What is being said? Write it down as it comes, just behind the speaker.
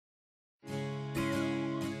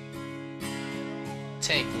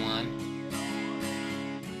Take one.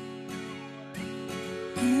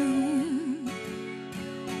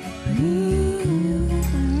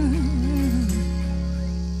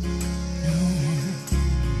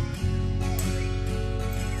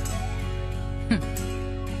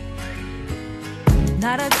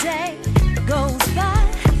 Not a day goes by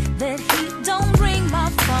that he don't ring my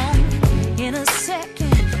phone. In a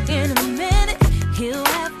second, in a minute, he'll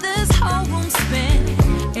have this whole room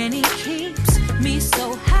spinning. And he keeps me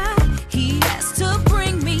so high, he has to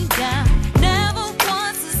bring me down. Never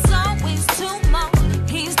once, it's always too much.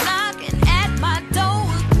 He's knocking at my door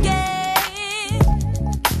again.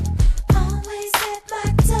 Always at my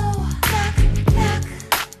door, knock, knock.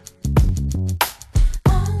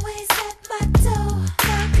 Always at my door,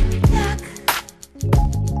 knock, knock.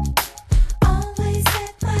 Always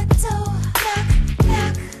at my door, knock,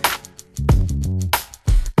 knock.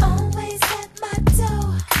 Always at my door.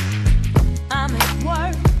 I'm at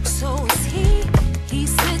work, so is he. He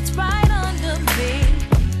sits right under me.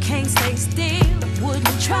 Can't stay still,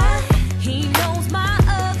 wouldn't try. He knows my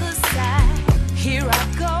other side. Here I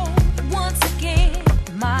go once again.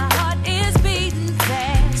 My heart is beating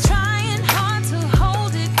fast, trying hard to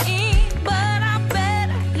hold it in, but I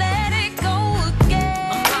better let it go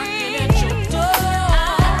again. I'm knocking at your door.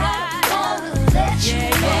 I wanna let you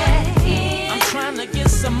back in. I'm trying to get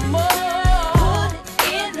some more. Put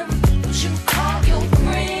it in the what you call your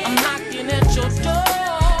friend. I'm knocking at your door.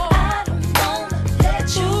 I don't wanna let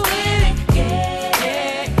you in again.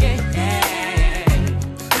 Yeah, yeah, yeah.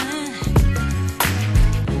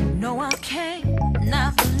 No, I can't